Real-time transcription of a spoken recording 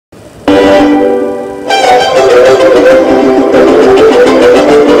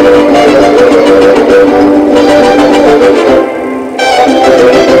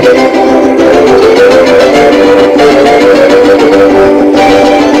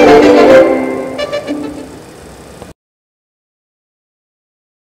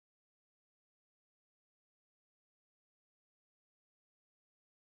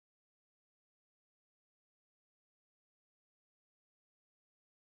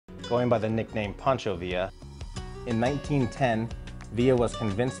going by the nickname Pancho Villa. In 1910, Villa was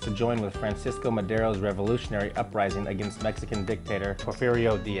convinced to join with Francisco Madero's revolutionary uprising against Mexican dictator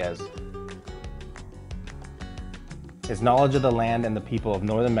Porfirio Diaz. His knowledge of the land and the people of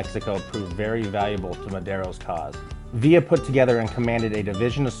northern Mexico proved very valuable to Madero's cause. Villa put together and commanded a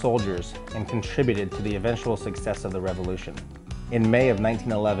division of soldiers and contributed to the eventual success of the revolution. In May of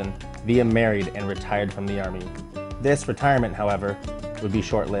 1911, Villa married and retired from the army. This retirement, however, would be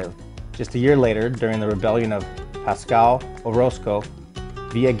short-lived. Just a year later, during the rebellion of Pascual Orozco,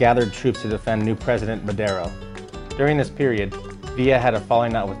 Villa gathered troops to defend new President Madero. During this period, Villa had a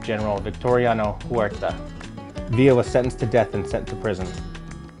falling out with General Victoriano Huerta. Villa was sentenced to death and sent to prison.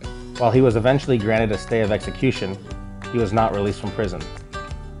 While he was eventually granted a stay of execution, he was not released from prison.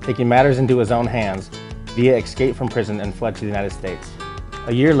 Taking matters into his own hands, Villa escaped from prison and fled to the United States.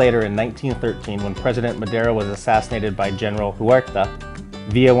 A year later, in 1913, when President Madero was assassinated by General Huerta,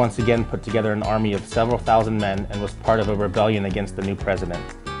 Villa once again put together an army of several thousand men and was part of a rebellion against the new president.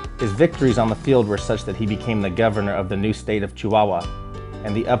 His victories on the field were such that he became the governor of the new state of Chihuahua,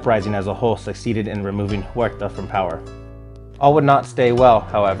 and the uprising as a whole succeeded in removing Huerta from power. All would not stay well,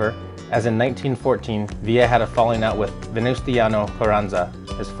 however, as in 1914, Villa had a falling out with Venustiano Carranza,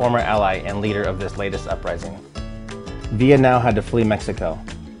 his former ally and leader of this latest uprising. Villa now had to flee Mexico.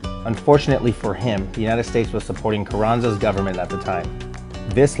 Unfortunately for him, the United States was supporting Carranza's government at the time.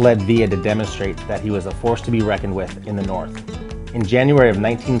 This led Villa to demonstrate that he was a force to be reckoned with in the North. In January of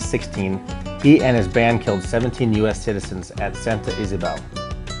 1916, he and his band killed 17 U.S. citizens at Santa Isabel.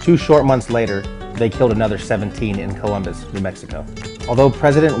 2 short months later, they killed another 17 in Columbus, New Mexico. Although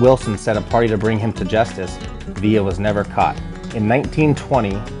President Wilson set a party to bring him to justice, Villa was never caught. In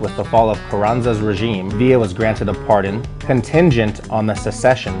 1920, with the fall of Carranza's regime, Villa was granted a pardon contingent on the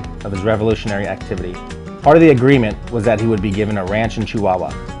cessation of his revolutionary activity. Part of the agreement was that he would be given a ranch in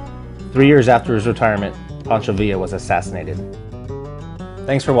Chihuahua. 3 years after his retirement, Pancho Villa was assassinated.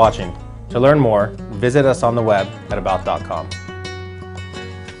 Thanks for watching. To learn more, visit us on the web at about.com.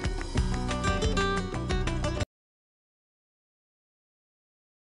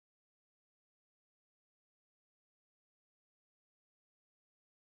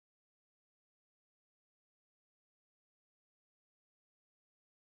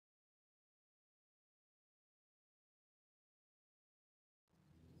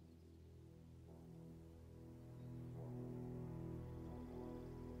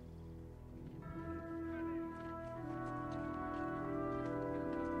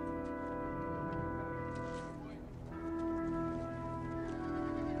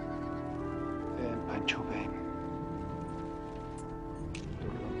 Pancho, ven.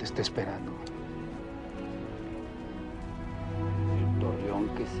 Torreón te está esperando. El torreón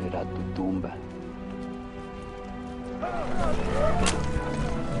que será tu tumba.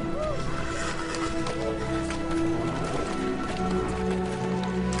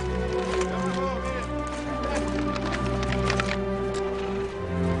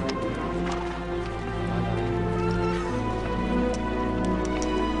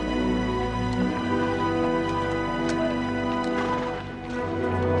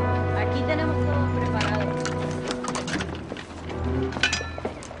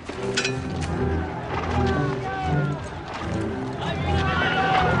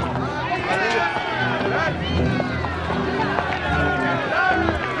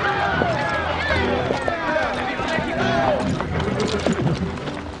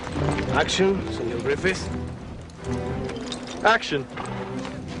 Action, señor Griffith. Action.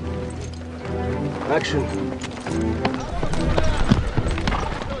 Action.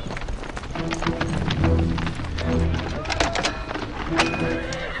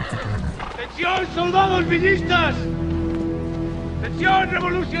 ¡Atención, soldados villistas! ¡Atención,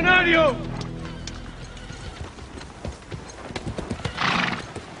 revolucionario!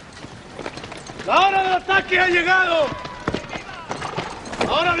 ¡La hora del ataque ha llegado!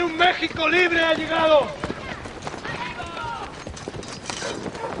 ¡La hora de un México libre ha llegado!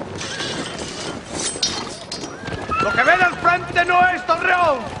 Lo que ven al frente no es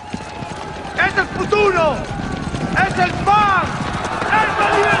Torreón, es el futuro, es el pan, es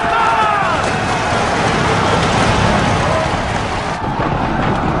la libertad.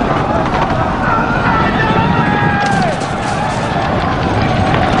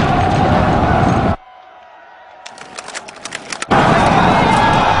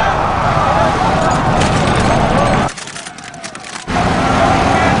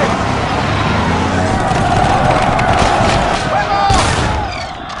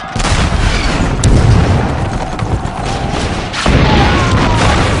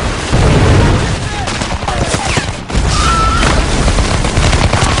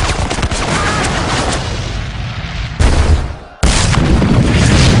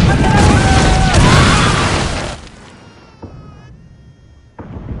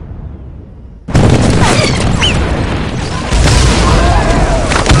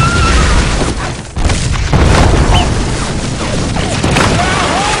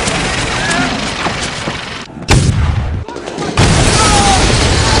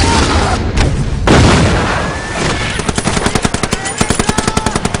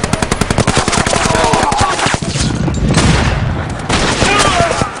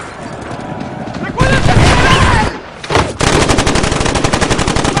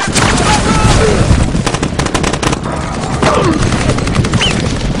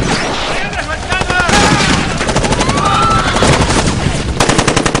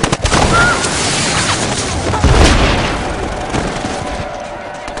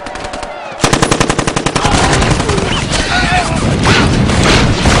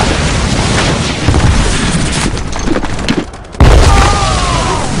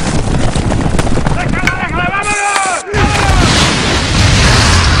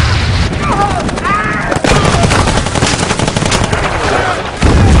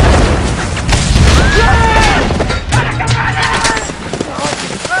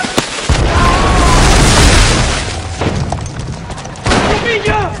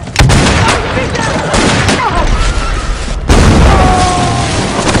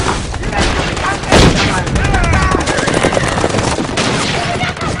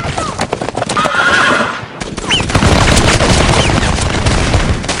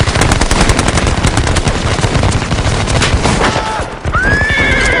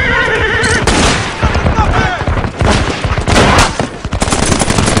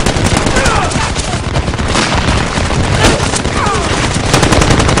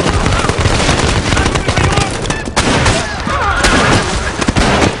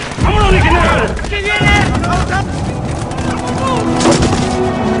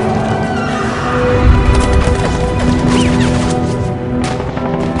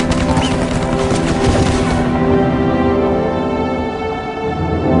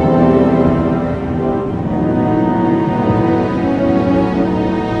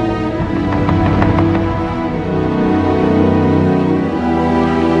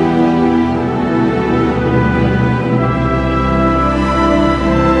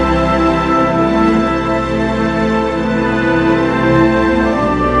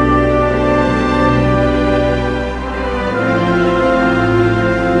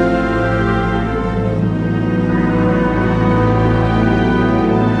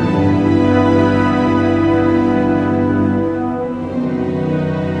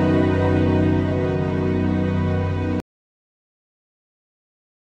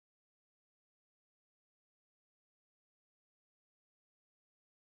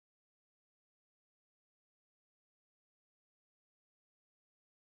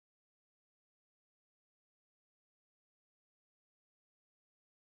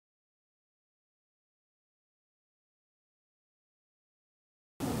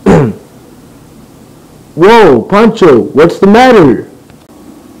 Whoa, Pancho, what's the matter?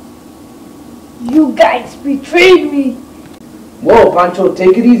 You guys betrayed me. Whoa, Pancho,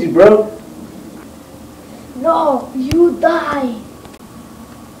 take it easy, bro. No, you die.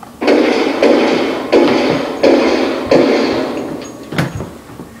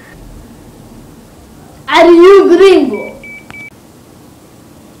 Are you gringo?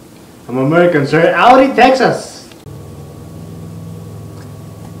 I'm American, sir. Howdy, Texas.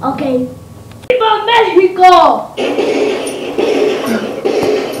 Okay. ¡Viva México!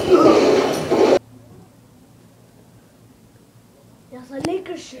 He has a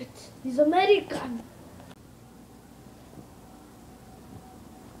Lakers shirt. He's American.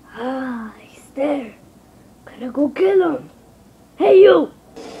 Ah, he's there. Gonna go kill him. Hey, you!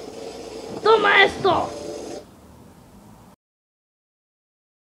 Toma esto!